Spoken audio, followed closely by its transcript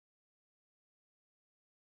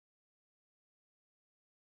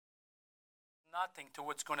nothing to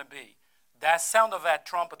what's going to be. That sound of that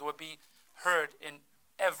trumpet will be heard in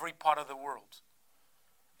every part of the world.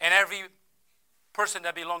 And every person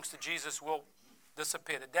that belongs to Jesus will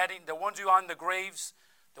disappear. The ones who are in the graves,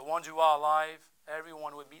 the ones who are alive,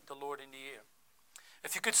 everyone will meet the Lord in the air.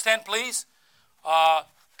 If you could stand, please. 1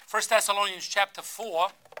 Thessalonians chapter 4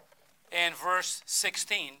 and verse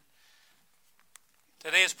 16.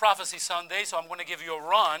 Today is Prophecy Sunday, so I'm going to give you a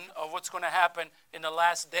run of what's going to happen in the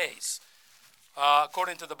last days,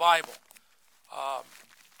 according to the Bible.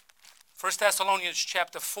 1 Thessalonians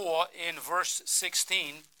chapter 4 in verse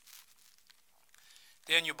 16.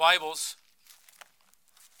 There in your Bibles,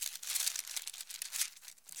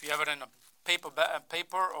 if you have it in a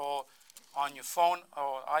paper or on your phone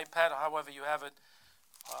or iPad, however you have it,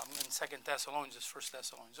 in 2 Thessalonians, it's 1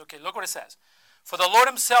 Thessalonians. Okay, look what it says. For the Lord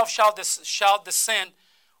himself shall descend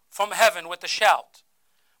from heaven with a shout,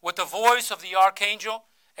 with the voice of the archangel,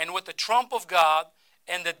 and with the trump of God,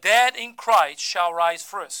 and the dead in Christ shall rise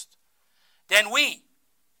first. Then we,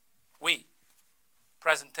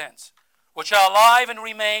 present tense, which are alive and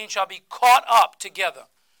remain, shall be caught up together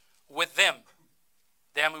with them.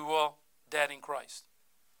 Then we will dead in Christ,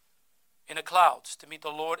 in the clouds, to meet the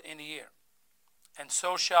Lord in the air. And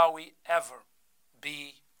so shall we ever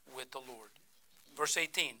be with the Lord. Verse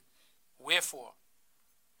 18, wherefore,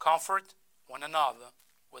 comfort one another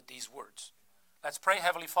with these words. Let's pray.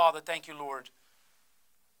 Heavenly Father, thank you, Lord,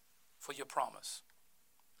 for your promise.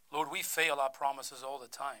 Lord, we fail our promises all the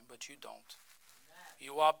time, but you don't.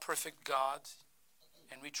 You are perfect God,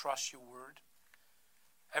 and we trust your word.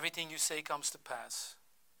 Everything you say comes to pass,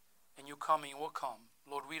 and your coming will come.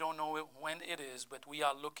 Lord, we don't know when it is, but we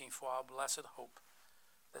are looking for our blessed hope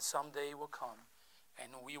that someday will come,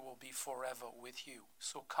 and we will be forever with you.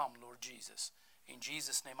 So come, Lord Jesus. In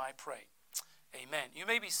Jesus' name I pray. Amen. You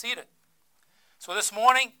may be seated. So this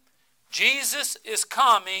morning, Jesus is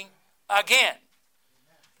coming again.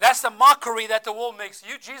 That's the mockery that the world makes.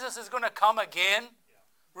 Jesus is going to come again?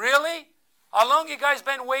 Really? How long you guys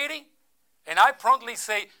been waiting? And I promptly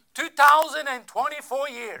say, 2024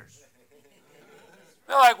 years.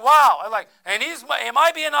 They're like, wow. I'm like, and it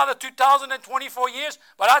might be another 2024 years,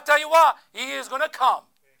 but I tell you what, he is going to come.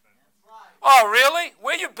 Oh, really?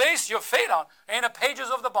 Where you base your faith on? In the pages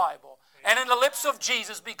of the Bible and in the lips of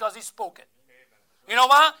Jesus, because he spoke it. You know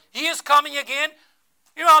what? He is coming again.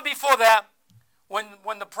 You know, before that,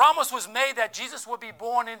 when the promise was made that Jesus would be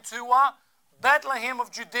born into Bethlehem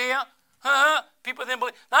of Judea, people didn't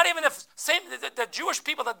believe. Not even the Jewish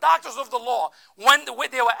people, the doctors of the law, when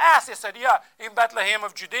they were asked, they said, yeah, in Bethlehem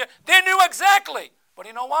of Judea. They knew exactly. But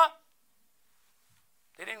you know what?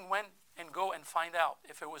 They didn't went and go and find out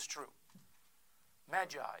if it was true.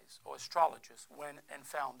 Magi's or astrologers went and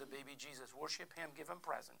found the baby Jesus, worship him, give him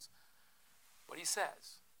presents. But he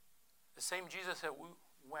says, the same Jesus that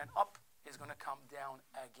went up is going to come down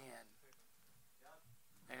again.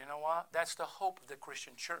 And you know what? That's the hope of the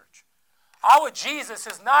Christian church. Our Jesus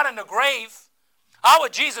is not in the grave. Our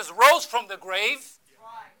Jesus rose from the grave.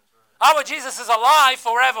 Our Jesus is alive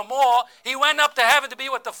forevermore. He went up to heaven to be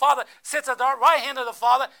with the Father, sits at the right hand of the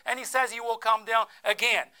Father, and he says he will come down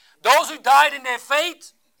again. Those who died in their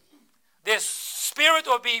faith, their spirit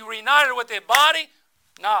will be reunited with their body,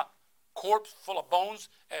 not corpse full of bones,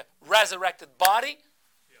 a resurrected body.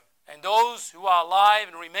 And those who are alive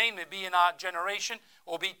and remain, may be in our generation,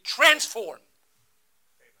 will be transformed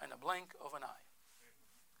in a blink of an eye.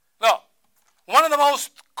 Now, one of the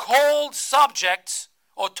most cold subjects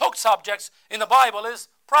or talk subjects in the Bible is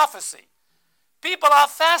prophecy. People are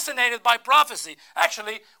fascinated by prophecy.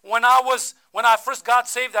 Actually, when I first got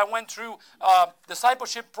saved, I went through a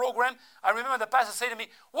discipleship program. I remember the pastor saying to me,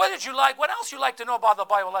 what else you like to know about the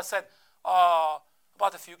Bible? I said,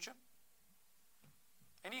 about the future.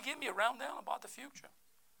 And he gave me a rundown about the future.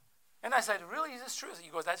 And I said, really, is this true? He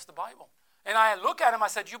goes, that's the Bible. And I look at him, I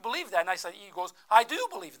said, you believe that? And he goes, I do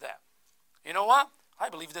believe that. You know what? I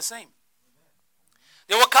believe the same.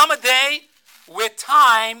 There will come a day where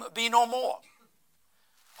time be no more.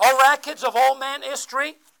 All records of all man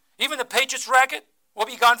history, even the Patriots record, will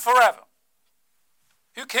be gone forever.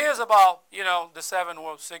 Who cares about, the 7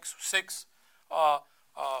 or 6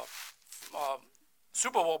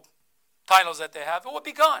 Super Bowl titles that they have? It will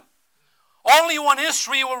be gone. Only one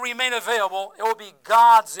history will remain available. It will be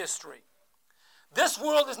God's history. This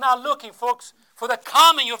world is not looking, folks, for the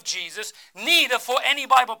coming of Jesus, neither for any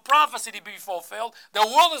Bible prophecy to be fulfilled. The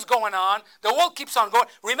world is going on. The world keeps on going.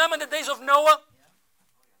 Remember the days of Noah?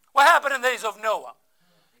 What happened in the days of Noah?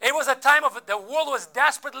 It was a time of, the world was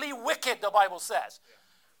desperately wicked, the Bible says.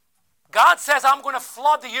 God says, I'm going to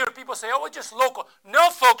flood the earth. People say, oh, it's just local. No,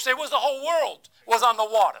 folks, it was the whole world was on the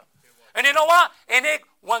water. And you know what?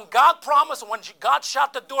 When God promised, when God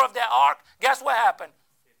shut the door of that ark, guess what happened?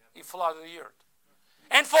 He flooded the earth.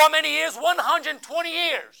 And for many years, 120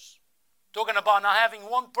 years, talking about not having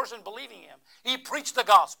one person believing him, he preached the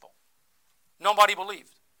gospel. Nobody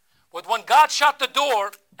believed. But when God shut the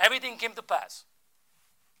door, everything came to pass.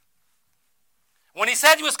 When he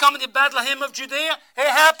said he was coming to Bethlehem of Judea, it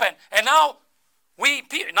happened. And now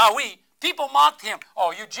people mocked him.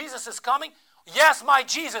 Oh, Jesus is coming? Yes, my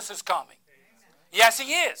Jesus is coming. Yes,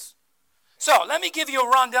 he is. So let me give you a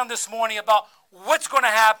rundown this morning about what's going to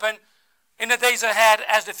happen in the days ahead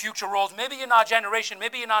as the future rolls. Maybe in our generation,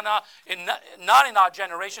 maybe not in our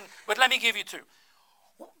generation, but let me give you two.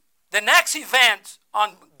 The next event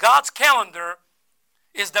on God's calendar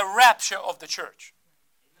is the rapture of the church.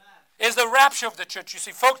 Is the rapture of the church. You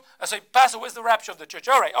see, folks, I say, Pastor, where's the rapture of the church?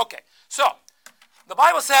 All right, okay. So, the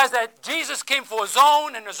Bible says that Jesus came for his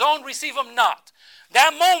own, and his own receive him not.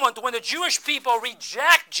 That moment when the Jewish people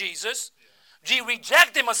reject Jesus,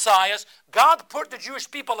 reject the Messiah, God put the Jewish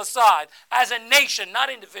people aside as a nation, not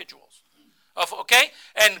individuals. Okay?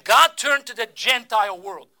 And God turned to the Gentile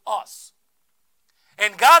world, us.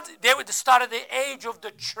 And God, they started the age of the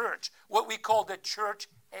church, what we call the church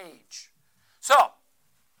age. So,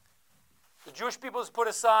 the Jewish people is put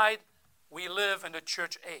aside. We live in the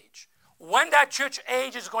church age. When that church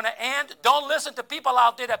age is going to end, don't listen to people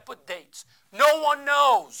out there that put dates. No one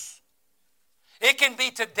knows. It can be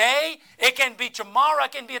today. It can be tomorrow.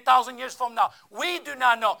 It can be 1,000 years from now. We do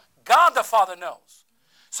not know. God the Father knows.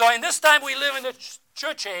 So in this time we live in the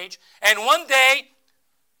church age, and one day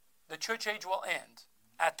the church age will end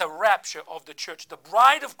at the rapture of the church. The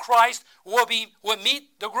bride of Christ will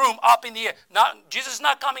meet the groom up in the air. Jesus is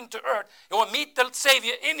not coming to earth. It will meet the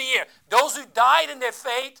Savior in the air. Those who died in their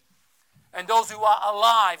faith and those who are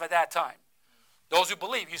alive at that time. Those who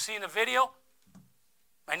believe. You see in the video,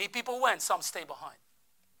 many people went, some stay behind.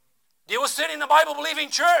 They were sitting in the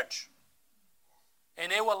Bible-believing church.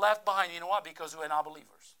 And they were left behind. You know what? Because we're not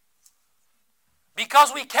believers.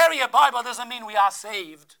 Because we carry a Bible doesn't mean we are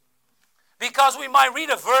saved. Because we might read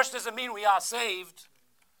a verse doesn't mean we are saved.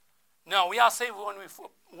 No, we are saved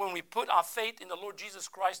when we put our faith in the Lord Jesus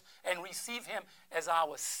Christ and receive him as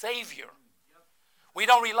our Savior. We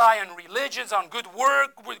don't rely on religions, on good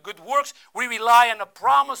works. We rely on the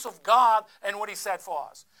promise of God and what he said for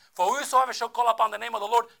us. For whosoever shall call upon the name of the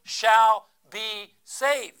Lord shall be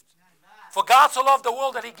saved. For God so loved the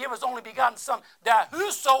world that he gave his only begotten Son, that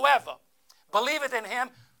whosoever believeth in him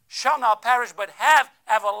shall not perish but have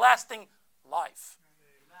everlasting life.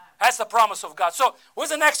 That's the promise of God. So,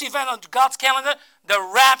 what's the next event on God's calendar?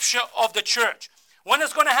 The rapture of the church. When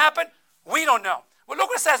it's going to happen? We don't know. Well, look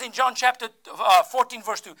what it says in John chapter 14,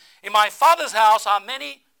 verse 2. In my Father's house are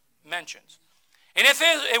many mansions. And if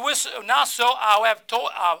it was not so, I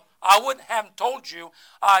would have told you,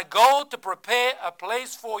 I go to prepare a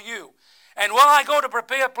place for you. And when I go to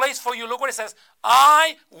prepare a place for you, look what it says.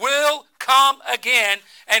 I will come again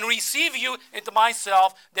and receive you into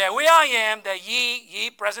myself, that where I am, that ye,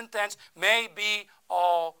 present tense, may be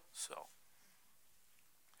also.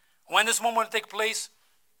 When this moment will take place,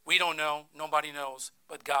 we don't know. Nobody knows,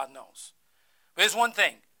 but God knows. But there's one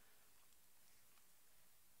thing.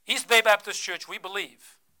 East Bay Baptist Church, we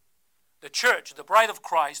believe the church, the bride of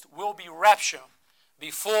Christ, will be raptured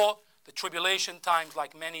before the tribulation times,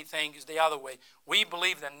 like many things the other way. We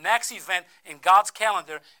believe the next event in God's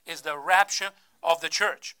calendar is the rapture of the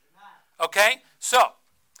church. Okay? So,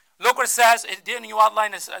 look what it says. In your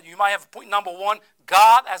outline, you might have point number 1.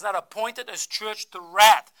 God has not appointed his church to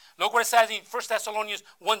wrath. Look what it says in 1 Thessalonians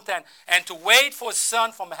 1:10. And to wait for his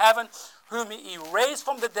Son from heaven, whom he raised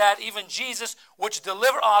from the dead, even Jesus, which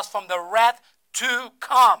delivered us from the wrath to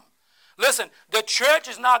come. Listen, the church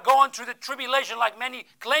is not going through the tribulation like many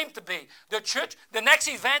claim to be. The next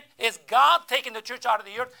event is God taking the church out of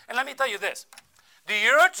the earth. And let me tell you this. The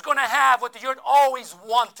earth's going to have what the earth always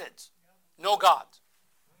wanted. No God.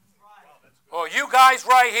 Oh, you guys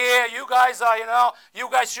right here, you guys you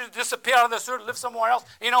guys should disappear out of this earth, live somewhere else.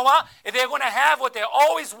 You know what? If they're going to have what they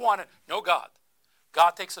always wanted, no God.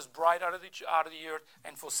 God takes his bride out of the earth,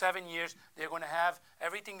 and for 7 years, they're going to have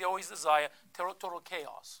everything they always desire, total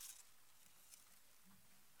chaos.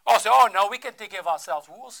 Oh, no, we can take care of ourselves.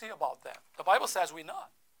 We will see about that. The Bible says we're not.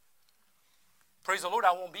 Praise the Lord,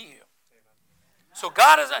 I won't be here. So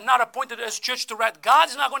God has not appointed his church to wrath. God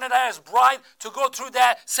is not going to let his bride to go through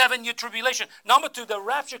that 7-year tribulation. Number 2, the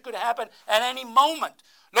rapture could happen at any moment.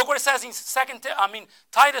 Look what it says in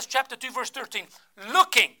Titus chapter 2, verse 13.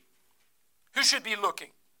 Looking. Who should be looking?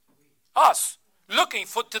 Us. Looking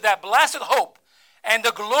to that blessed hope and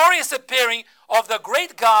the glorious appearing of the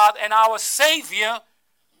great God and our Savior,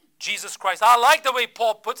 Jesus Christ. I like the way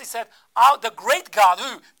Paul puts it. He said, the great God,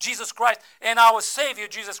 who? Jesus Christ, and our Savior,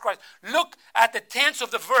 Jesus Christ. Look at the tense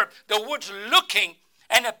of the verb. The words looking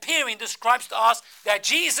and appearing describes to us that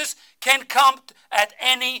Jesus can come at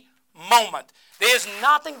any moment. There is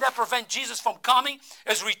nothing that prevents Jesus from coming.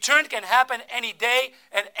 His return can happen any day,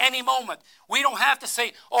 at any moment. We don't have to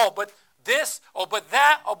say, oh, but this, or but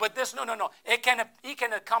that, or but this. No. He can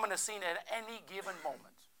come on the scene at any given moment.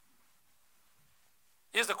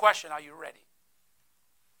 Here's the question, are you ready?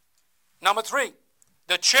 Number 3,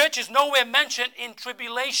 the church is nowhere mentioned in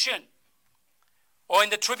tribulation or in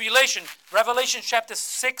the tribulation. Revelation chapter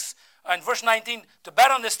 6 and verse 19, to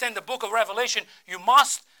better understand the book of Revelation, you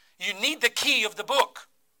need the key of the book.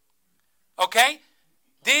 Okay?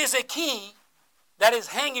 There is a key that is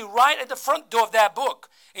hanging right at the front door of that book.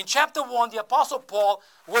 In chapter 1, the Apostle Paul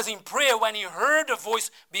was in prayer when he heard a voice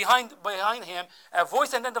behind him. A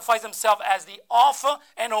voice identifies himself as the Alpha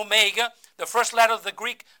and Omega, the first letter of the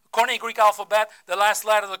Koine Greek alphabet, the last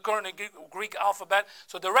letter of the Koine Greek alphabet.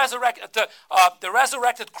 So the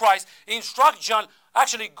resurrected Christ. He instructs John.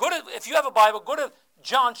 Actually, if you have a Bible, go to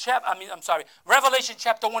Revelation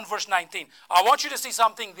chapter 1, verse 19. I want you to see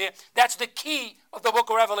something there. That's the key of the book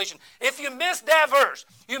of Revelation. If you miss that verse,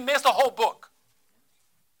 you miss the whole book.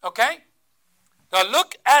 Okay? Now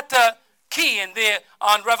look at the key in there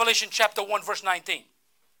on Revelation chapter 1, verse 19.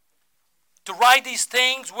 To write these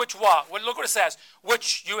things which what? Well, look what it says.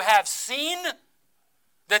 Which you have seen,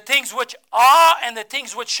 the things which are, and the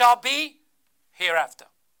things which shall be hereafter.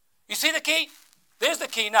 You see the key? There's the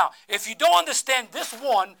key now. If you don't understand this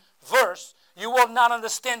one verse, you will not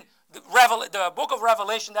understand the book of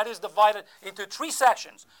Revelation that is divided into 3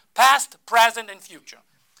 sections. Past, present, and future.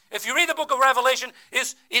 If you read the book of Revelation,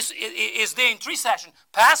 is there in 3 sections.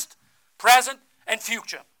 Past, present, and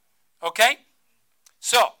future. Okay?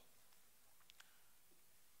 So,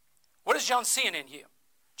 what is John seeing in here?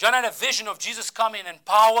 John had a vision of Jesus coming in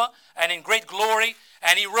power and in great glory.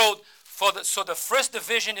 And he wrote, so the first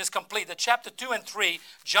division is complete. The chapter 2 and 3,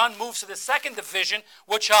 John moves to the second division,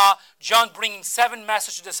 which are John bringing 7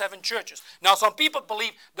 messages to the 7 churches. Now, some people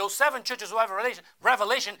believe those 7 churches of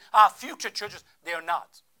Revelation are future churches. They are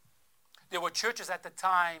not. There were churches at the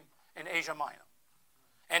time in Asia Minor.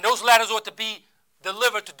 And those letters were to be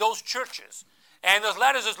delivered to those churches. And those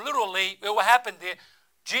letters is literally, what happened there,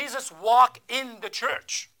 Jesus walked in the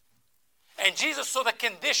church. And Jesus saw the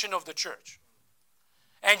condition of the church.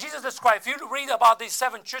 And Jesus described, if you read about these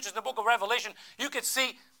 7 churches in the book of Revelation, you could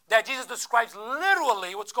see that Jesus describes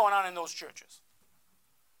literally what's going on in those churches.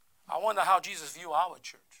 I wonder how Jesus views our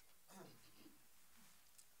church.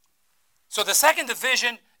 So the second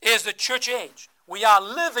division is the church age. We are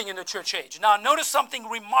living in the church age. Now notice something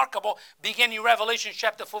remarkable beginning in Revelation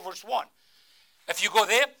chapter 4 verse 1. If you go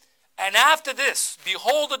there, and after this,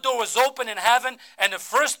 behold, the door was open in heaven, and the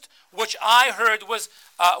first which I heard was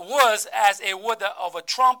as a word of a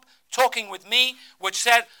trump talking with me, which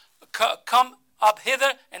said, come up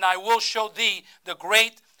hither, and I will show thee the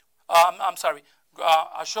great,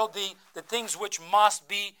 I'll show thee the things which must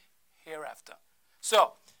be hereafter.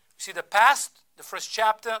 So, you see the past, the first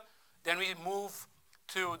chapter, then we move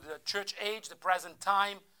to the church age, the present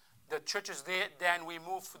time, the church is there, then we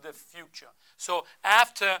move to the future. So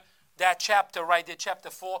after that chapter right there, chapter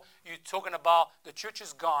 4, you're talking about the church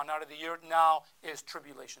is gone out of the earth, now is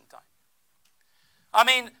tribulation time. I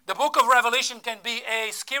mean, the book of Revelation can be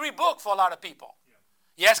a scary book for a lot of people.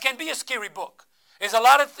 Yeah. Yes, can be a scary book. There's a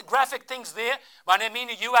lot of graphic things there, but I mean,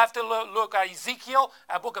 you have to look at Ezekiel,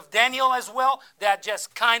 a book of Daniel as well, that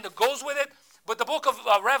just kind of goes with it. But the book of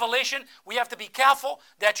Revelation, we have to be careful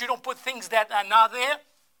that you don't put things that are not there,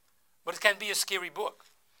 but it can be a scary book.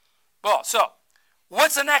 Well, so,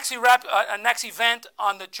 what's the next event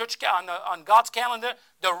on the church on God's calendar?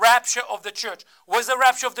 The rapture of the church. What's the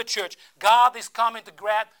rapture of the church? God is coming to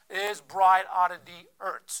grab his bride out of the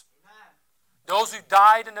earth. Amen. Those who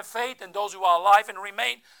died in the faith and those who are alive and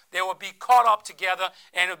remain, they will be caught up together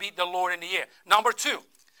and will be the Lord in the air. Number 2,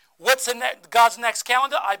 what's God's next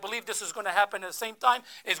calendar? I believe this is going to happen at the same time.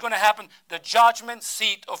 It's going to happen, the judgment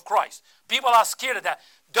seat of Christ. People are scared of that.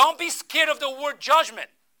 Don't be scared of the word judgment.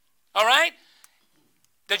 All right?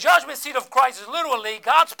 The judgment seat of Christ is literally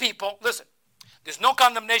God's people. Listen, there's no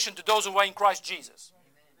condemnation to those who are in Christ Jesus.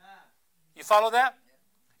 Amen. You follow that?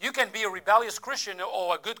 You can be a rebellious Christian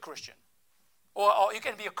or a good Christian. Or you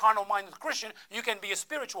can be a carnal-minded Christian. You can be a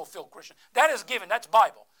spiritual-filled Christian. That is given. That's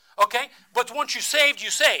Bible. Okay? But once you're saved, you're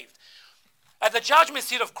saved. At the judgment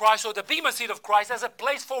seat of Christ or the bema seat of Christ, there's a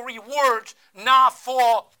place for rewards, not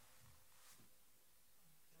for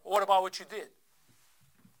what about what you did?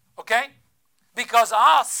 Okay? Because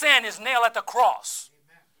our sin is nailed at the cross.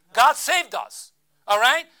 God saved us. All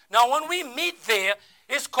right? Now, when we meet there,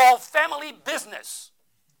 it's called family business.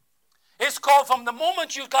 It's called from the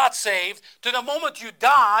moment you got saved to the moment you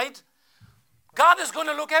died. God is going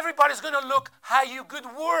to look, everybody's going to look how you good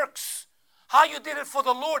works, how you did it for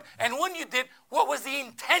the Lord. And when you did, what was the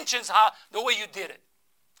intentions, the way you did it.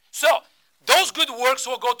 So, those good works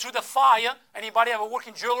will go through the fire. Anybody ever work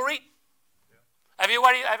in jewelry?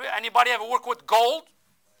 Anybody ever work with gold?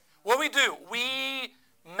 What we do, we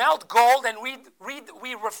melt gold and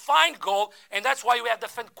we refine gold, and that's why we have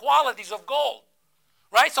different qualities of gold.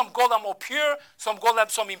 Right? Some gold are more pure, some gold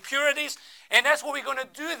have some impurities, and that's what we're going to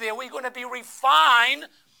do there. We're going to be refined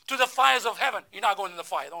to the fires of heaven. You're not going in the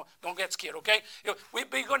fire. Don't get scared, okay?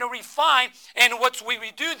 We're going to refine, and what we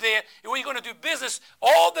do there, we're going to do business.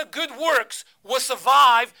 All the good works will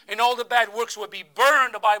survive, and all the bad works will be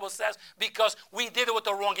burned, the Bible says, because we did it with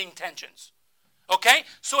the wrong intentions. Okay?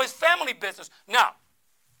 So it's family business. Now,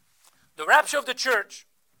 the rapture of the church,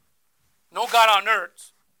 no God on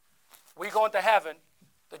earth, we go into heaven,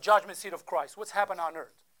 the judgment seat of Christ. What's happened on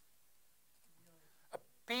earth? A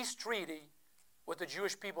peace treaty with the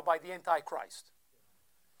Jewish people by the Antichrist.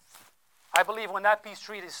 I believe when that peace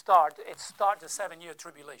treaty starts, it starts the 7-year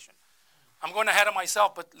tribulation. I'm going ahead of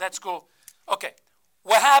myself, but let's go. Okay.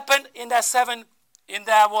 What happened in that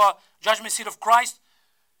judgment seat of Christ?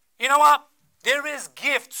 You know what? There is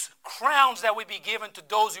gifts, crowns that will be given to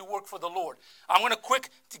those who work for the Lord. I'm going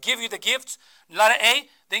to give you the gifts. Letter A,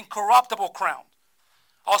 the incorruptible crown.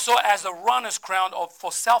 Also as the runner's crown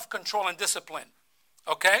for self-control and discipline.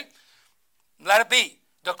 Okay? Letter B,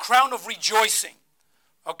 the crown of rejoicing.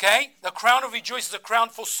 Okay? The crown of rejoicing is a crown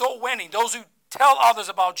for soul winning, those who tell others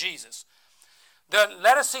about Jesus.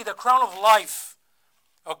 Letter C, the crown of life.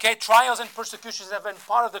 Okay? Trials and persecutions have been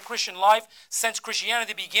part of the Christian life since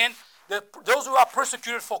Christianity began. Those who are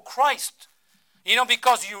persecuted for Christ,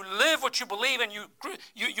 because you live what you believe and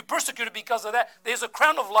you persecuted because of that, there's a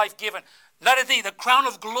crown of life given. Letter D, the crown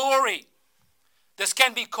of glory. This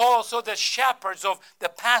can be called also the shepherds of the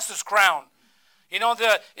pastor's crown.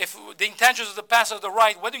 If the intentions of the pastor are the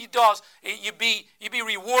right, whether he does, you be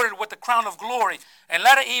rewarded with the crown of glory. And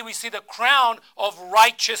letter E, we see the crown of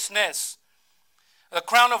righteousness. The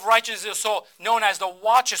crown of righteousness is also known as the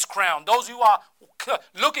watcher's crown. Those who are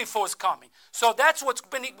looking for his coming. So that's what's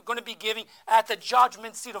going to be given at the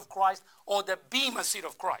judgment seat of Christ or the bema seat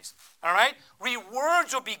of Christ. All right?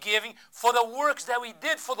 Rewards will be given for the works that we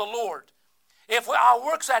did for the Lord. If our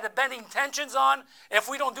works had the bad intentions on, if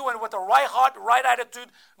we don't do it with the right heart, right attitude,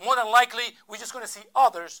 more than likely we're just going to see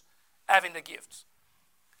others having the gifts.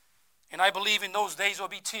 And I believe in those days will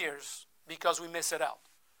be tears because we miss it out.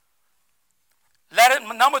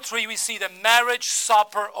 Number 3, we see the marriage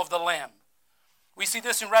supper of the Lamb. We see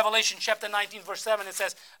this in Revelation chapter 19, verse 7. It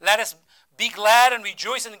says, "Let us be glad and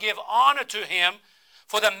rejoice and give honor to him,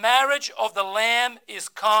 for the marriage of the Lamb is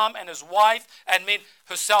come, and his wife had made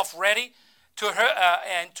herself ready. To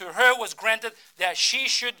her was granted that she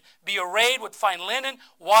should be arrayed with fine linen,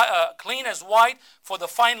 clean as white, for the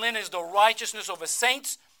fine linen is the righteousness of the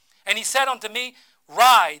saints. And he said unto me,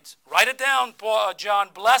 write it down, John,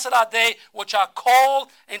 blessed are they which are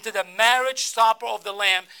called into the marriage supper of the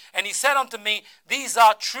Lamb. And he said unto me, these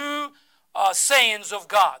are true sayings of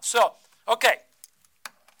God." So, okay,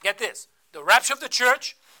 get this. The rapture of the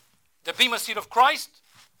church, the bema seat of Christ,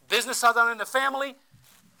 business are done in the family.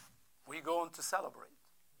 We're going to celebrate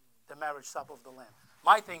the marriage supper of the Lamb.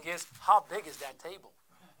 My thing is, how big is that table?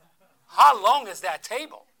 How long is that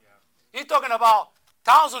table? You're talking about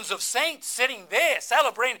thousands of saints sitting there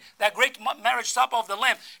celebrating that great marriage supper of the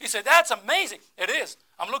Lamb. He said, that's amazing. It is.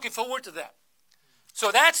 I'm looking forward to that.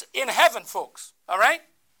 So that's in heaven, folks. All right?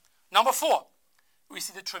 Number 4, we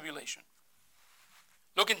see the tribulation.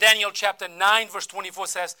 Look in Daniel chapter 9, verse 24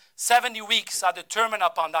 says, 70 weeks are determined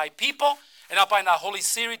upon thy people and upon thy holy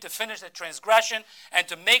city to finish the transgression and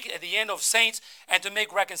to make at the end of saints and to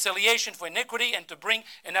make reconciliation for iniquity and to bring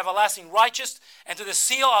an everlasting righteousness and to the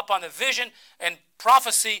seal upon the vision and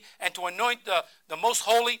prophecy and to anoint the most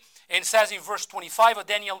holy. And it says in verse 25 of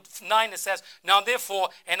Daniel 9, it says, "Now therefore,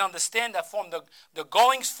 and understand that from the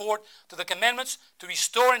goings forth to the commandments to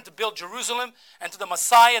restore and to build Jerusalem and to the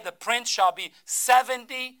Messiah, the Prince, shall be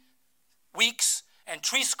 70 weeks and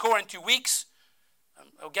 62 weeks.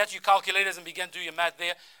 Get your calculators and begin to do your math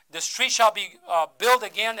there. The street shall be built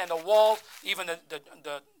again, and the wall, even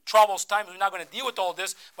the troubles times. We're not going to deal with all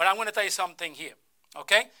this, but I'm going to tell you something here.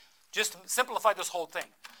 Okay? Just to simplify this whole thing.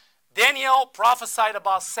 Daniel prophesied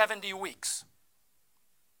about 70 weeks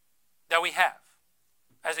that we have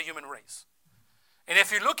as a human race. And if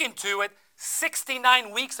you look into it,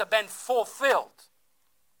 69 weeks have been fulfilled.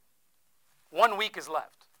 1 week is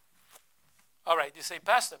left. All right, you say,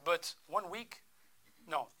 Pastor, but 1 week?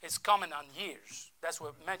 No, it's coming on years. That's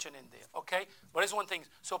what mentioned in there, okay? But it's one thing.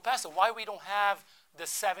 So, Pastor, why we don't have the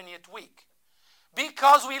 70th week?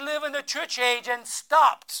 Because we live in the church age and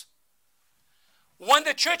stopped. When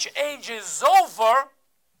the church age is over,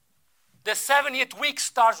 the 70th week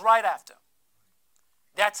starts right after.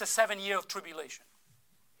 That's a 7 year of tribulation.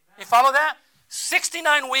 You follow that?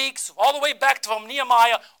 69 weeks, all the way back from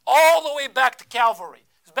Nehemiah, all the way back to Calvary.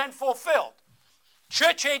 It's been fulfilled.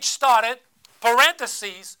 Church age started,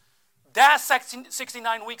 parentheses, that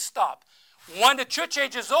 69 weeks stopped. When the church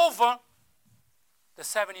age is over, the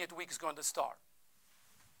 70th week is going to start.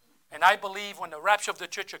 And I believe when the rapture of the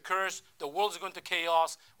church occurs, the world is going to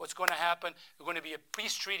chaos. What's going to happen? There's going to be a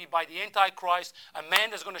peace treaty by the Antichrist. A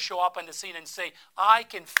man is going to show up on the scene and say, I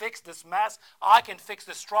can fix this mess. I can fix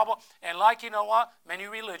this trouble. And like, you know what? Many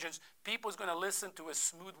religions, people is going to listen to his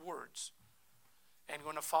smooth words and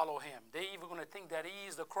going to follow him. They even going to think that he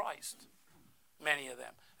is the Christ. Many of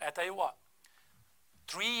them. I tell you what.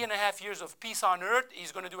 3.5 years of peace on earth.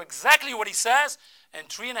 He's going to do exactly what he says. And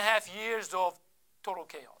 3.5 years of total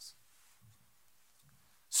chaos.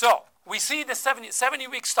 So, we see the 70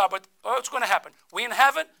 weeks start, but what's going to happen? We in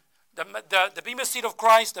heaven, the bema seat of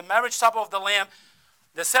Christ, the marriage supper of the Lamb,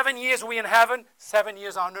 the 7 years we in heaven, 7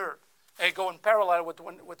 years on earth. They go in parallel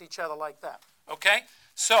with each other like that. Okay?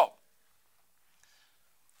 So,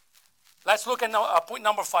 let's look at point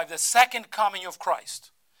number 5, the second coming of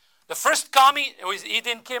Christ. The first coming, he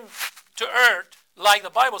didn't come to earth, like the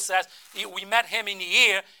Bible says. We met him in the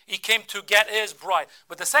air. He came to get his bride.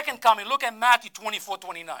 But the second coming, look at Matthew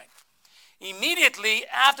 24:29. Immediately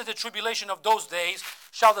after the tribulation of those days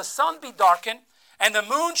shall the sun be darkened, and the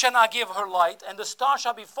moon shall not give her light, and the stars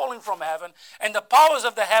shall be falling from heaven, and the powers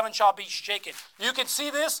of the heaven shall be shaken. You can see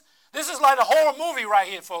this? This is like a horror movie right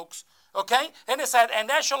here, folks. Okay? And it said, and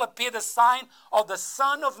there shall appear the sign of the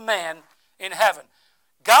Son of Man in heaven.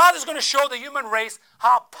 God is going to show the human race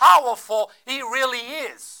how powerful he really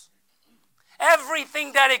is.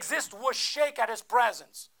 Everything that exists will shake at his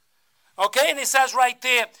presence. Okay, and it says right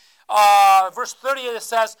there, verse 30, it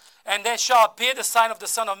says, and there shall appear the sign of the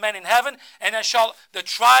Son of Man in heaven, and there shall the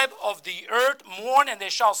tribe of the earth mourn, and they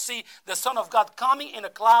shall see the Son of God coming in the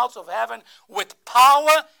clouds of heaven with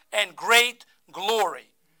power and great glory.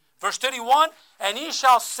 Verse 31, and he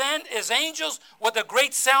shall send his angels with a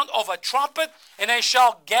great sound of a trumpet, and they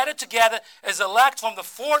shall gather together his elect from the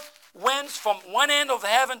four winds, from one end of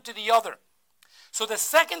heaven to the other. So the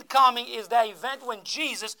second coming is that event when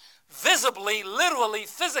Jesus visibly, literally,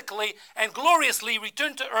 physically, and gloriously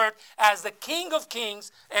returned to earth as the King of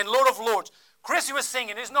Kings and Lord of Lords. Chris was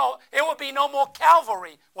singing, it will be no more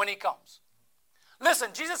Calvary when he comes. Listen,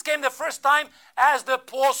 Jesus came the first time as the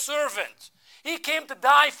poor servant. He came to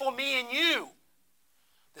die for me and you.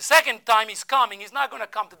 The second time he's coming, he's not going to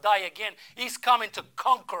come to die again. He's coming to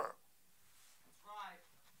conquer.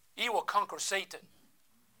 He will conquer Satan.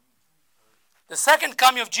 The second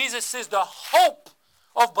coming of Jesus is the hope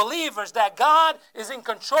of believers that God is in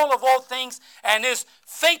control of all things and is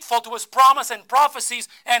faithful to his promise and prophecies,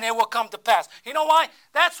 and it will come to pass. You know why?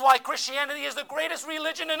 That's why Christianity is the greatest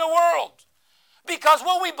religion in the world. Because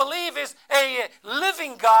what we believe is a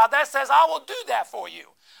living God that says, I will do that for you.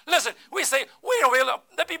 Listen, we say,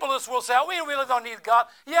 the people of this world say, we really don't need God.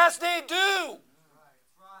 Yes, they do.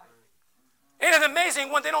 Isn't it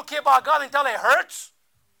amazing when they don't care about God until it hurts?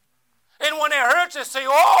 And when it hurts, they say,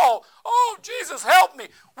 oh, Jesus, help me.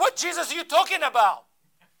 What Jesus are you talking about?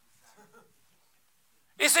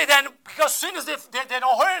 He said, then, because as soon as they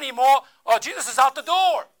don't hurt anymore, Jesus is out the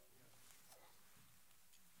door.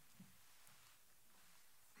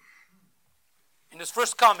 In his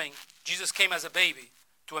first coming, Jesus came as a baby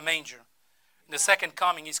to a manger. In the second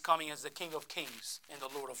coming, he's coming as the King of Kings and the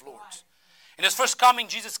Lord of Lords. In his first coming,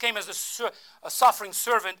 Jesus came as a suffering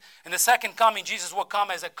servant. In the second coming, Jesus will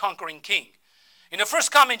come as a conquering king. In the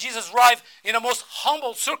first coming, Jesus arrived in the most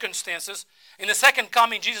humble circumstances. In the second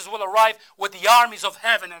coming, Jesus will arrive with the armies of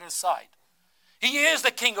heaven at his side. He is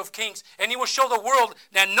the King of Kings, and he will show the world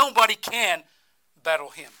that nobody can battle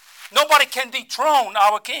him. Nobody can dethrone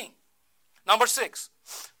our King. Number 6,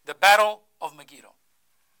 the battle of Megiddo.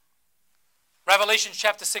 Revelation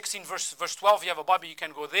chapter 16, verse 12. If you have a Bible, you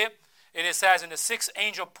can go there. And it says, and the sixth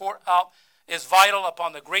angel poured out his vial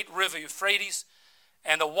upon the great river Euphrates,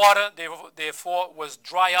 and the water therefore was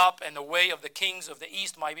dry up, and the way of the kings of the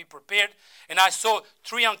east might be prepared. And I saw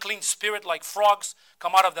 3 unclean spirits like frogs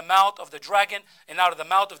come out of the mouth of the dragon, and out of the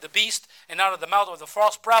mouth of the beast, and out of the mouth of the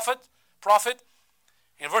false prophet.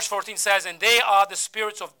 And verse 14 says, and they are the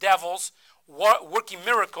spirits of devils, working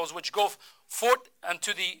miracles which go forth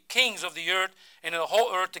unto the kings of the earth and the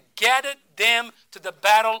whole earth to gather them to the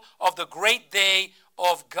battle of the great day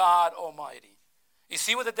of God Almighty. You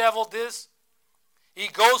see what the devil does? He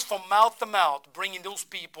goes from mouth to mouth, bringing those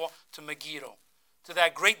people to Megiddo, to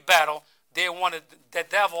that great battle. They wanted the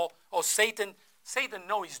devil, or Satan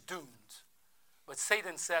knows he's doomed. But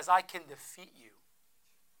Satan says, I can defeat you.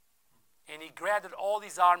 And he gathered all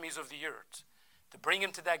these armies of the earth to bring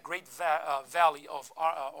him to that great valley of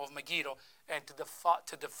Megiddo and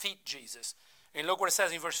to defeat Jesus. And look what it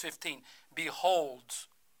says in verse 15. Behold,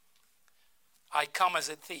 I come as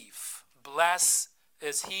a thief. Blessed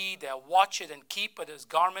is he that watcheth and keepeth his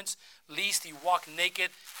garments, lest he walk naked,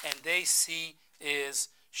 and they see his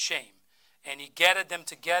shame. And he gathered them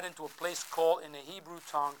together into a place called in the Hebrew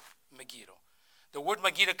tongue Megiddo. The word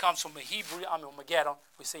Megiddo comes from the Hebrew, Megiddo,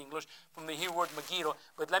 we say English, from the Hebrew word Megiddo.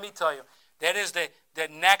 But let me tell you, that is the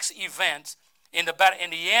next event in the battle. In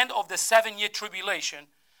the end of the 7-year tribulation,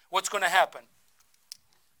 what's going to happen?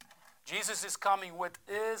 Jesus is coming with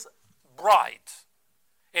his bride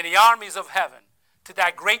in the armies of heaven to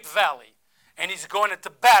that great valley, and he's going to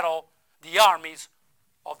battle the armies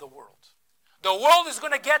of the world. The world is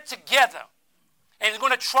going to get together and is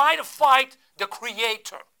going to try to fight the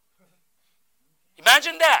Creator.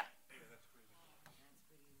 Imagine that.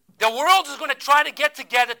 The world is going to try to get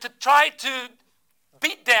together to try to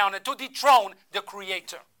beat down and to dethrone the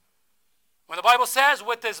Creator. When the Bible says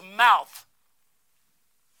with his mouth,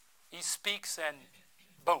 he speaks and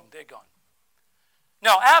boom, they're gone.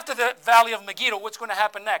 Now, after the Valley of Megiddo, what's going to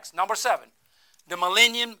happen next? Number 7, the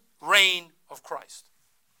millennium reign of Christ.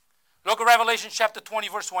 Look at Revelation chapter 20,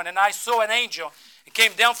 verse 1. And I saw an angel, he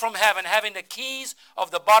came down from heaven, having the keys of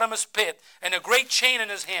the bottomless pit, and a great chain in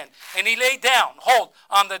his hand. And he laid down, hold,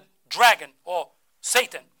 on the dragon, or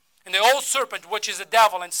Satan, and the old serpent, which is the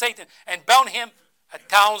devil and Satan, and bound him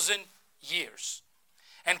 1,000 years.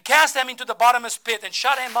 And cast him into the bottomless pit, and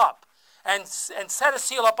shut him up, and set a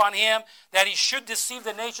seal upon him, that he should deceive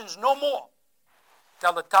the nations no more,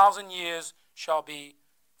 till the 1,000 years shall be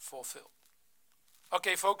fulfilled.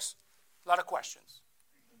 Okay, folks, a lot of questions.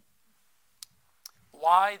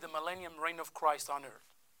 Why the millennium reign of Christ on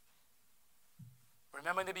earth?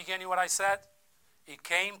 Remember in the beginning what I said? He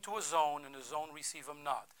came to his own, and his own received him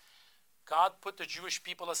not. God put the Jewish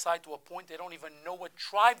people aside to a point they don't even know what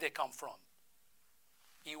tribe they come from.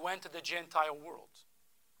 He went to the Gentile world.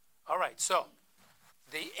 All right, so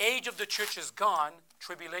the age of the church is gone.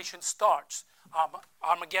 Tribulation starts.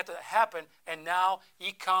 Armageddon happened, and now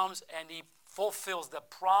he comes and he fulfills the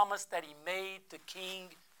promise that he made to King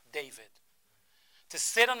David. To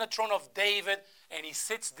sit on the throne of David, and he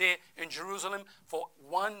sits there in Jerusalem for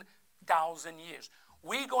 1,000 years.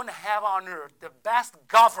 We're going to have on earth the best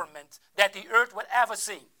government that the earth would ever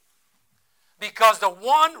see. Because the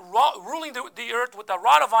one ruling the earth with the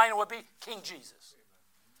rod of iron would be King Jesus.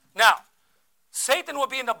 Now, Satan will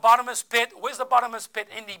be in the bottomless pit. Where's the bottomless pit?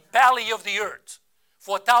 In the belly of the earth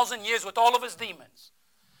for 1,000 years with all of his demons.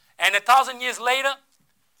 And 1,000 years later,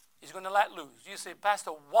 he's going to let loose. You say,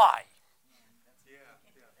 Pastor, why?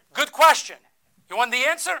 Good question. You want the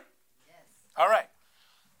answer? Yes. All right.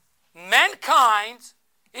 Mankind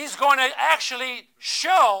is going to actually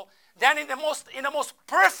show that in the most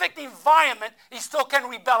perfect environment, he still can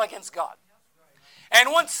rebel against God.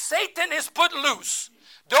 And when Satan is put loose,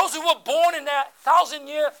 those who were born in that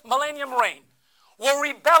 1,000-year millennium reign will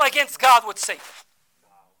rebel against God with Satan.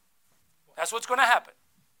 That's what's going to happen.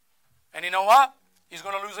 And you know what? He's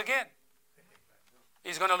going to lose again.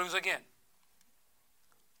 He's going to lose again.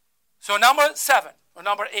 So number 7, or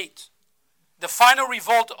number 8, the final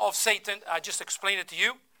revolt of Satan, I just explained it to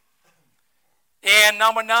you. And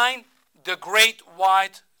number 9, the great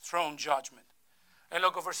white throne judgment. And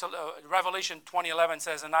look at Revelation 20:11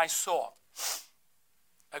 says, and I saw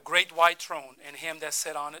a great white throne, and him that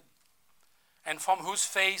sat on it, and from whose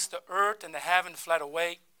face the earth and the heaven fled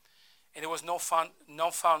away, and there was no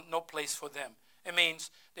place for them. It means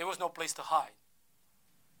there was no place to hide.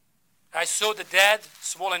 I saw the dead,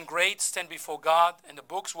 small and great, stand before God, and the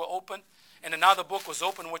books were opened, and another book was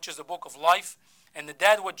opened, which is the book of life. And the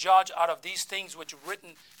dead were judged out of these things which were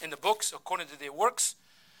written in the books according to their works.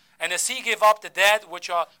 And the sea gave up the dead which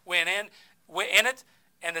were in it,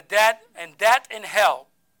 and the dead, and that in hell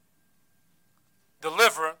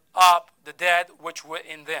deliver up the dead which were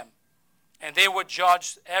in them. And they were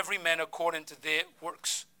judged every man according to their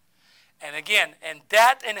works. And again, and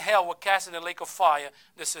that in hell were cast in the lake of fire.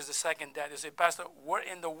 This is the second death. You say, Pastor, where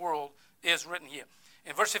in the world is written here?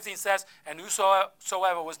 In verse 15 says, and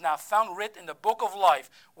whosoever was not found written in the book of life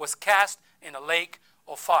was cast in a lake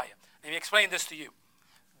of fire. Let me explain this to you.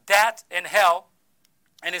 death and hell.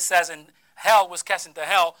 And it says, and hell was cast into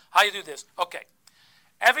hell. How you do this? Okay.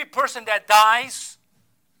 Every person that dies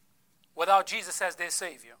without Jesus as their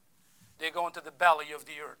Savior, they go into the belly of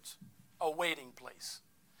the earth, a waiting place.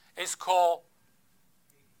 It's called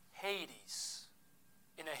Hades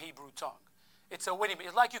in a Hebrew tongue. It's a waiting place.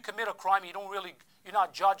 It's like you commit a crime, you're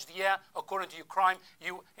not judged yet according to your crime.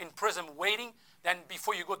 You in prison waiting, then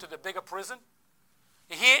before you go to the bigger prison.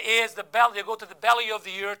 Here is the belly. You go to the belly of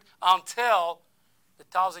the earth until the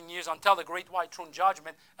 1,000 years, until the great white throne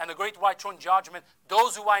judgment. And the great white throne judgment,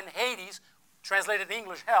 those who are in Hades, translated in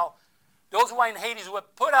English, hell, those who are in Hades were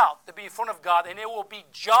put out to be in front of God, and they will be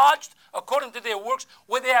judged according to their works,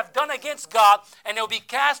 what they have done against God, and they will be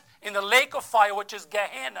cast in the lake of fire, which is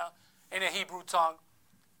Gehenna in the Hebrew tongue,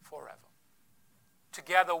 forever.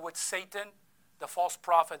 Together with Satan, the false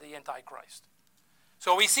prophet, the Antichrist.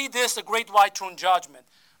 So we see this, the great white throne judgment.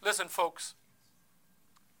 Listen, folks.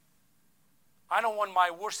 I don't want my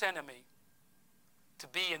worst enemy to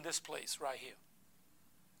be in this place right here.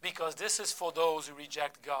 Because this is for those who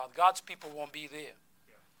reject God. God's people won't be there.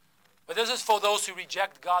 But this is for those who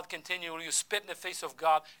reject God continually. You spit in the face of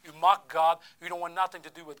God. You mock God. You don't want nothing to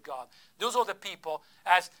do with God. Those are the people.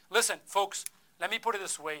 Listen, folks, let me put it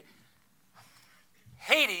this way.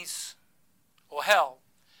 Hades, or hell,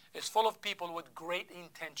 is full of people with great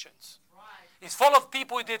intentions. Right. It's full of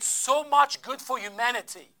people who did so much good for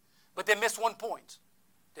humanity, but they missed one point.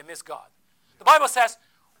 They missed God. The Bible says,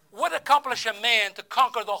 what accomplish a man to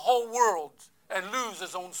conquer the whole world and lose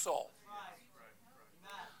his own soul?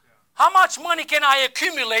 How much money can I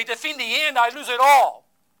accumulate if in the end I lose it all?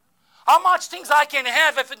 How much things I can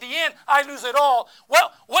have if in the end I lose it all?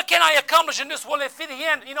 Well, what can I accomplish in this world if in the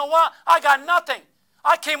end, you know what? I got nothing.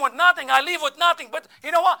 I came with nothing. I leave with nothing. But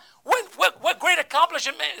you know what? What great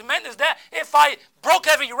accomplishment is that if I broke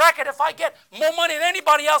every record, if I get more money than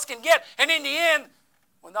anybody else can get, and in the end,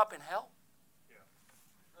 we'll end up in hell?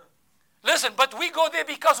 Listen, but we go there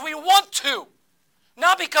because we want to.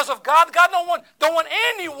 Not because of God. God don't want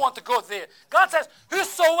anyone to go there. God says,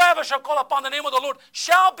 whosoever shall call upon the name of the Lord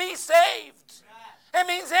shall be saved. It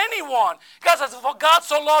means anyone. God says, for God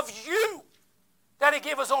so loved you that he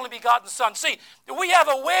gave his only begotten Son. See, we have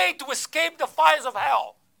a way to escape the fires of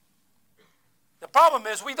hell. The problem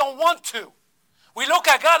is we don't want to. We look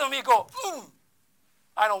at God and we go,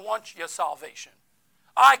 I don't want your salvation.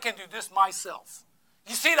 I can do this myself.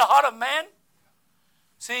 You see the heart of man?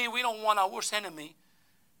 See, we don't want our worst enemy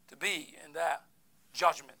to be in that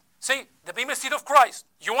judgment. See, the Bema seat of Christ.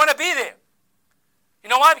 You want to be there. You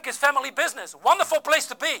know why? Because family business. Wonderful place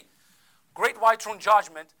to be. Great white throne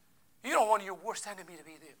judgment. You don't want your worst enemy to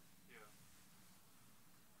be there. Yeah.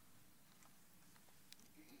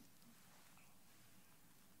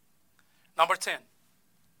 Number 10.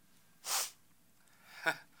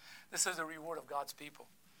 This is the reward of God's people.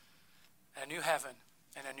 A new heaven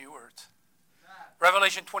and a new earth.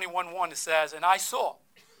 Revelation 21:1 it says, and I saw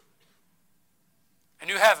a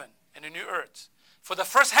new heaven and a new earth. For the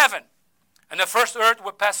first heaven and the first earth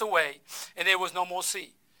would pass away, and there was no more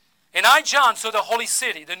sea. And I, John, saw the holy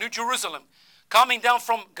city, the new Jerusalem, coming down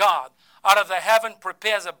from God out of the heaven,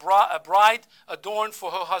 prepares a bride adorned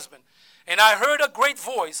for her husband. And I heard a great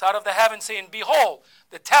voice out of the heaven saying, behold,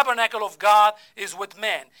 the tabernacle of God is with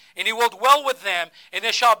men, and he will dwell with them, and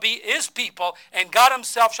they shall be his people, and God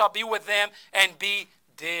himself shall be with them and be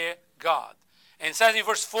their God. And it says in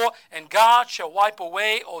verse 4, and God shall wipe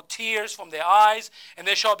away all tears from their eyes, and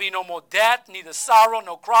there shall be no more death, neither sorrow,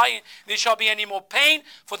 nor crying. There shall be any more pain,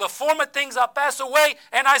 for the former things are passed away.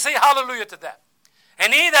 And I say hallelujah to that.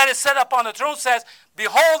 And he that is set upon the throne says,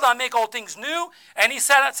 behold, I make all things new. And he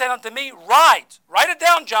said unto me, write it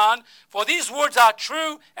down, John, for these words are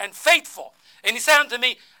true and faithful. And he said unto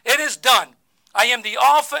me, it is done. I am the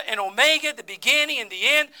Alpha and Omega, the beginning and the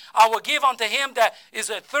end. I will give unto him that is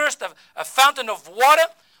athirst of a fountain of water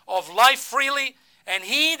of life freely. And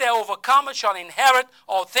he that overcometh shall inherit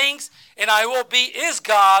all things. And I will be his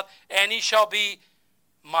God, and he shall be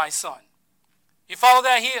my son. You follow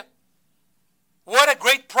that here? What a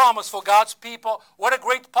great promise for God's people. What a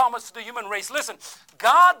great promise to the human race. Listen,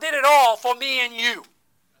 God did it all for me and you.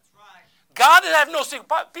 That's right. God didn't have no secret.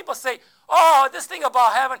 People say, oh, this thing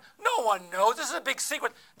about heaven, no one knows. This is a big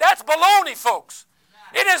secret. That's baloney, folks.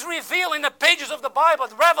 It is revealed in the pages of the Bible.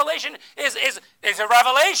 The revelation is a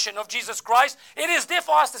revelation of Jesus Christ. It is there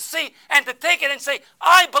for us to see and to take it and say,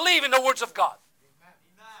 I believe in the words of God. Amen.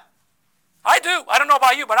 I do. I don't know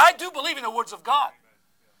about you, but I do believe in the words of God.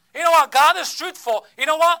 You know what? God is truthful. You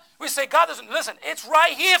know what? We say God doesn't. Listen, it's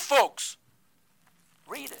right here, folks.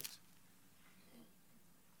 Read it.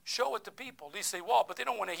 Show it to people. They say, well, but they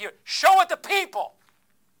don't want to hear it. Show it to people.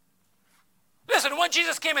 Listen, when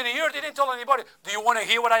Jesus came in the earth, he didn't tell anybody, do you want to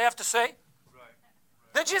hear what I have to say?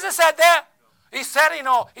 Did Jesus said that? He said,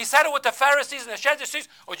 he said it with the Pharisees and the Sadducees.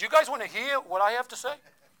 Oh, do you guys want to hear what I have to say?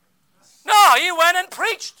 No, he went and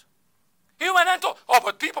preached. He went and told, oh,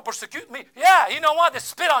 but people persecute me. Yeah, you know what? They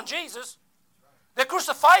spit on Jesus. They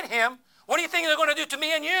crucified him. What do you think they're going to do to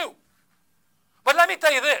me and you? But let me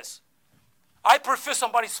tell you this. I prefer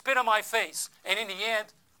somebody spit on my face and in the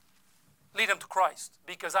end, lead them to Christ,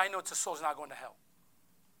 because I know the soul's not going to hell.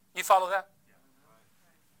 You follow that?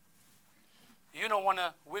 You don't want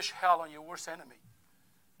to wish hell on your worst enemy,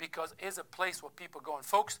 because it's a place where people go. And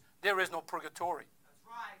folks, there is no purgatory. That's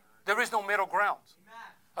right. There is no middle ground. Amen.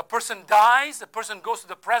 A person dies, a person goes to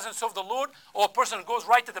the presence of the Lord, or a person goes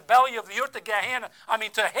right to the belly of the earth, to Gehenna,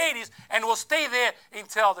 to Hades, and will stay there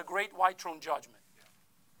until the great white throne judgment.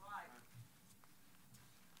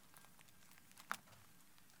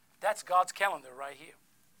 That's God's calendar right here.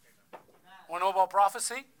 Want to know about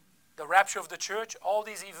prophecy? The rapture of the church, all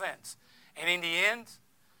these events. And in the end,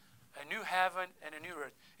 a new heaven and a new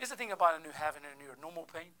earth. Here's the thing about a new heaven and a new earth. No more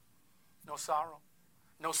pain, no sorrow,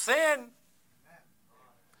 no sin,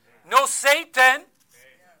 no Satan.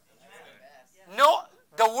 No,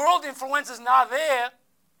 the world influence is not there.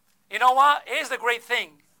 You know what? Here's the great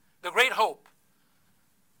thing, the great hope.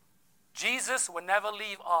 Jesus will never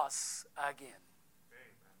leave us again.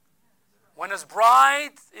 When his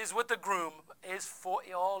bride is with the groom, is for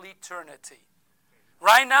all eternity.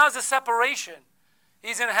 Right now is a separation.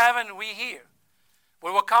 He's in heaven, we here.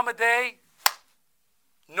 But will come a day,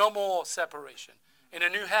 no more separation. In a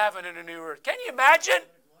new heaven and a new earth. Can you imagine?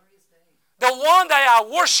 The one that I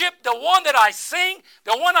worship, the one that I sing,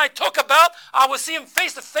 the one I talk about, I will see him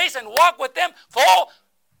face to face and walk with them for all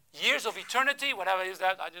years of eternity, whatever is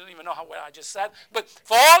that, I don't even know what I just said, but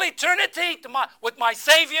for all eternity with my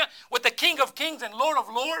Savior, with the King of Kings and Lord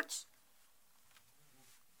of Lords.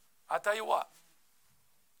 I'll tell you what,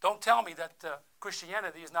 don't tell me that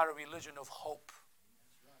Christianity is not a religion of hope.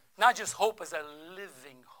 Not just hope, as a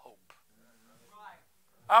living hope.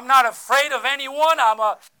 I'm not afraid of anyone.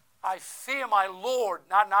 I fear my Lord,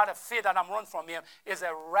 not a fear that I'm run from him, is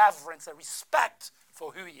a reverence, a respect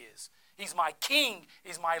for who he is. He's my King.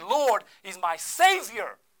 He's my Lord. He's my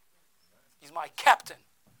Savior. He's my captain.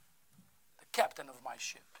 The captain of my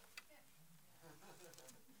ship.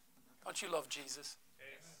 Don't you love Jesus?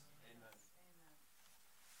 Amen.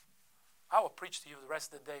 I will preach to you the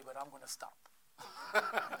rest of the day, but I'm going to stop.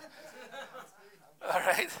 All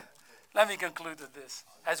right. Let me conclude with this.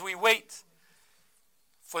 As we wait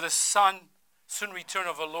for the soon return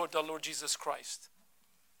of our Lord, the Lord Jesus Christ,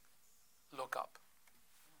 look up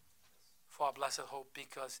for our blessed hope,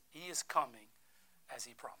 because he is coming as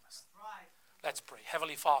he promised. Right. Let's pray.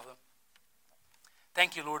 Heavenly Father,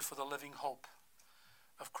 thank you, Lord, for the living hope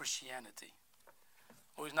of Christianity.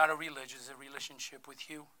 Lord, it's not a religion, it's a relationship with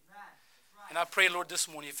you. Right. And I pray, Lord, this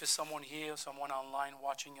morning, if there's someone here, someone online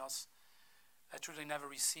watching us that truly never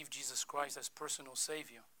received Jesus Christ as personal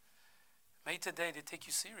Savior, may today they take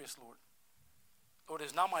you serious, Lord. Lord,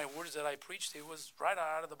 it's not my words that I preached. It was right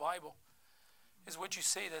out of the Bible. It's what you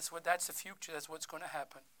say. That's the future. That's what's going to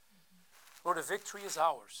happen. Lord, the victory is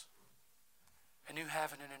ours. A new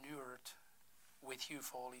heaven and a new earth with you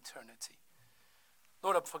for all eternity.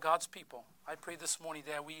 Lord, for God's people, I pray this morning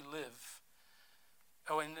that we live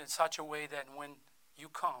in such a way that when you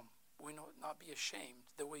come, we will not be ashamed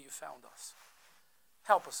the way you found us.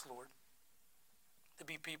 Help us, Lord, to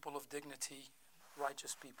be people of dignity,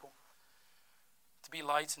 righteous people, to be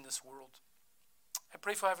lights in this world. I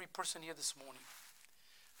pray for every person here this morning.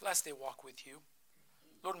 Bless their walk with you.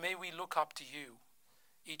 Lord, may we look up to you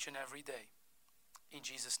each and every day. In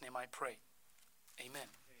Jesus' name I pray. Amen.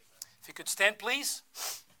 If you could stand, please.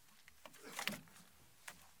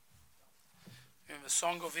 We have a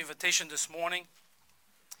song of invitation this morning.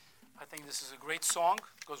 I think this is a great song.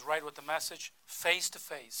 It goes right with the message. Face to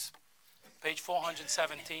face. Page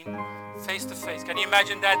 417. Face to face. Can you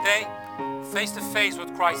imagine that day? Face to face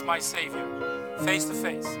with Christ, my Savior. Face to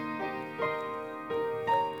face.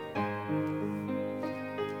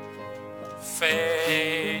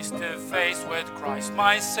 Face to face with Christ,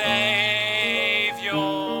 my Savior.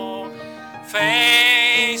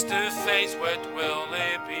 Face to face, what will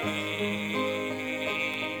it be?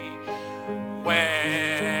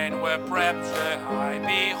 When we're raptured high,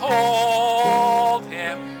 behold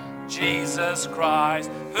Him, Jesus Christ,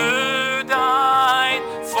 who died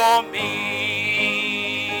for me.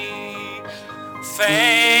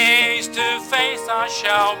 Face to face I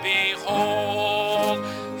shall behold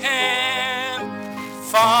Him,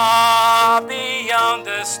 far beyond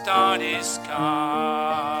the starry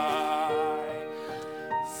sky.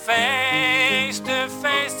 Face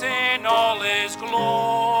face in all his glory.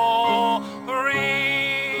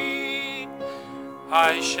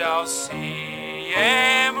 I shall see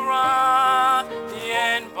him by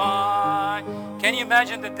and by. Can you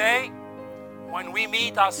imagine the day when we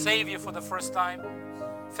meet our Savior for the first time,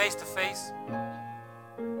 face to face?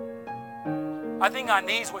 I think our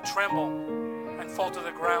knees would tremble and fall to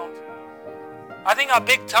the ground. I think our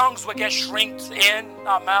big tongues would get shrinked in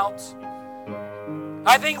our mouths.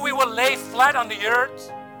 I think we will lay flat on the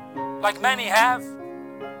earth like many have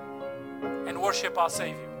and worship our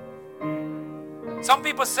Savior. Some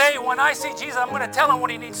people say, when I see Jesus, I'm going to tell him what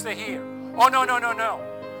he needs to hear. Oh, no, no, no, no.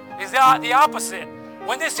 It's the opposite.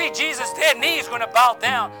 When they see Jesus, their knees are going to bow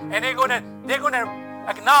down and they're going to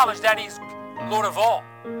acknowledge that he's Lord of all.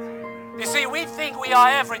 You see, we think we are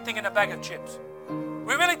everything in a bag of chips.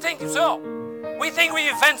 We really think so. We think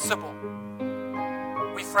we're invincible.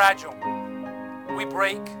 We're fragile. We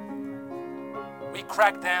break. We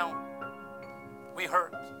crack down. We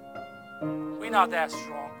hurt. We're not that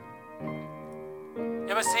strong. You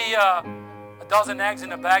ever see a dozen eggs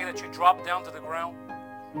in a bag that you drop down to the ground?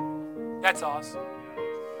 That's us.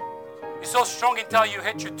 You're so strong until you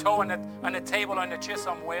hit your toe on the table or on the chair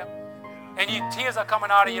somewhere, and your tears are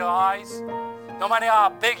coming out of your eyes, no matter how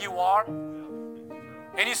big you are.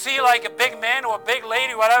 And you see like a big man or a big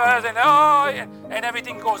lady, whatever, and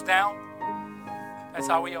everything goes down. That's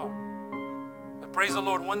how we are. But praise the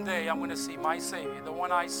Lord, one day I'm going to see my Savior, the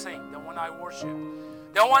one I sing, the one I worship,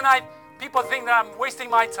 the one people think that I'm wasting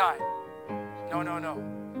my time. No, no, no.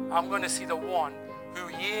 I'm going to see the one who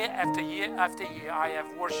year after year after year I have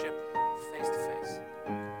worshiped face to face.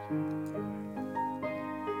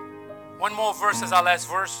 One more verse as our last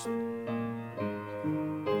verse.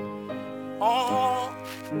 Oh,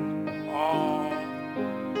 oh.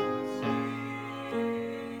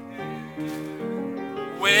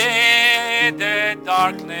 With the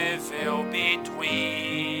darkness veil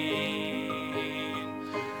between,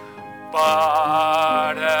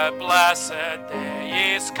 but a blessed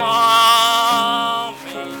day is coming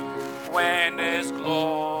when his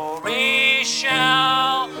glory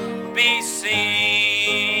shall be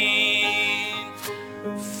seen.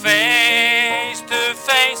 Face to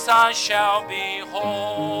face I shall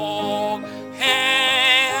behold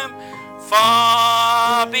him,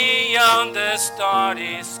 far beyond the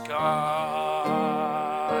starry sky.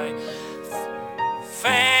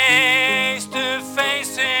 Face to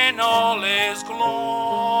face in all his glory,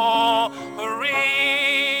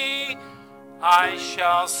 I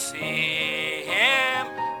shall see him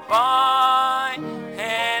by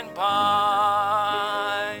and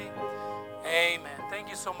by. Amen. Thank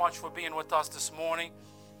you so much for being with us this morning.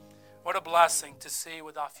 What a blessing to see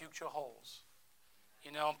what our future holds.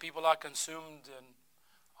 You know, people are consumed and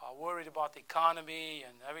are worried about the economy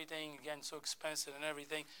and everything, again, so expensive and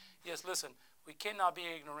everything. Yes, listen, we cannot be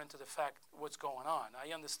ignorant to the fact what's going on.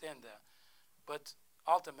 I understand that. But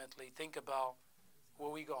ultimately, think about where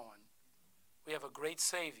we're going. We have a great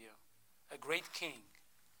Savior, a great King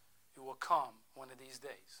who will come one of these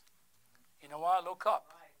days. You know what? Look up,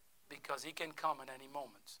 because he can come at any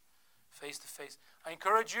moment, face to face. I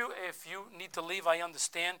encourage you, if you need to leave, I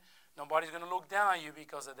understand. Nobody's going to look down on you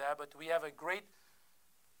because of that, but we have a great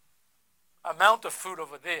amount of food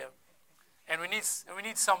over there, and we need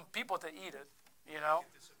some people to eat it, you know.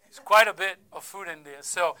 It's quite a bit of food in there.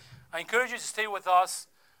 So I encourage you to stay with us.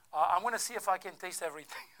 I'm going to see if I can taste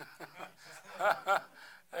everything.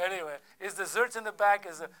 Anyway, there's desserts in the back,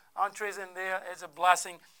 there's entrees in there. It's a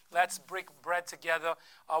blessing. Let's break bread together.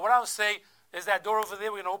 What I would say is that door over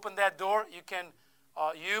there, we're going to open that door. You can,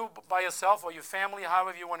 you by yourself or your family,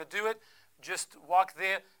 however you want to do it, just walk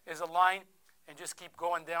there. There's a line and just keep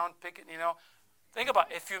going down, pick it, you know. Think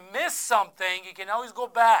about it. If you miss something, you can always go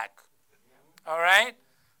back. All right?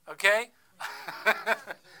 Okay?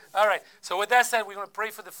 All right. So with that said, we're going to pray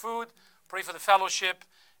for the food, pray for the fellowship,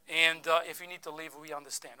 and if you need to leave, we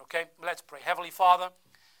understand. Okay? Let's pray. Heavenly Father,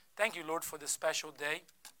 thank you, Lord, for this special day,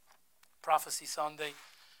 Prophecy Sunday.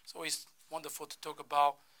 It's always wonderful to talk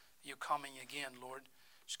about you coming again, Lord.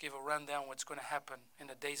 Just give a rundown what's going to happen in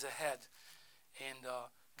the days ahead in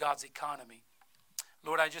God's economy.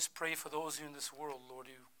 Lord, I just pray for those in this world, Lord,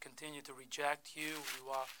 who continue to reject you, who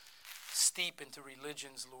are steep into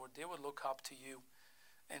religions, Lord. They would look up to you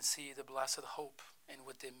and see the blessed hope in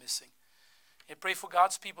what they're missing. I pray for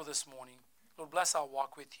God's people this morning. Lord, bless our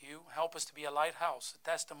walk with you. Help us to be a lighthouse, a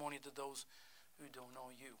testimony to those who don't know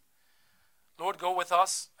you. Lord, go with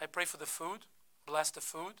us. I pray for the food. Bless the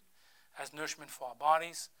food as nourishment for our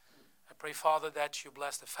bodies. I pray, Father, that you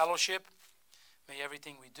bless the fellowship. May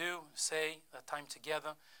everything we do, say, that time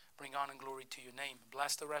together, bring honor and glory to your name.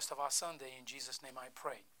 Bless the rest of our Sunday. In Jesus' name I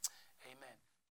pray.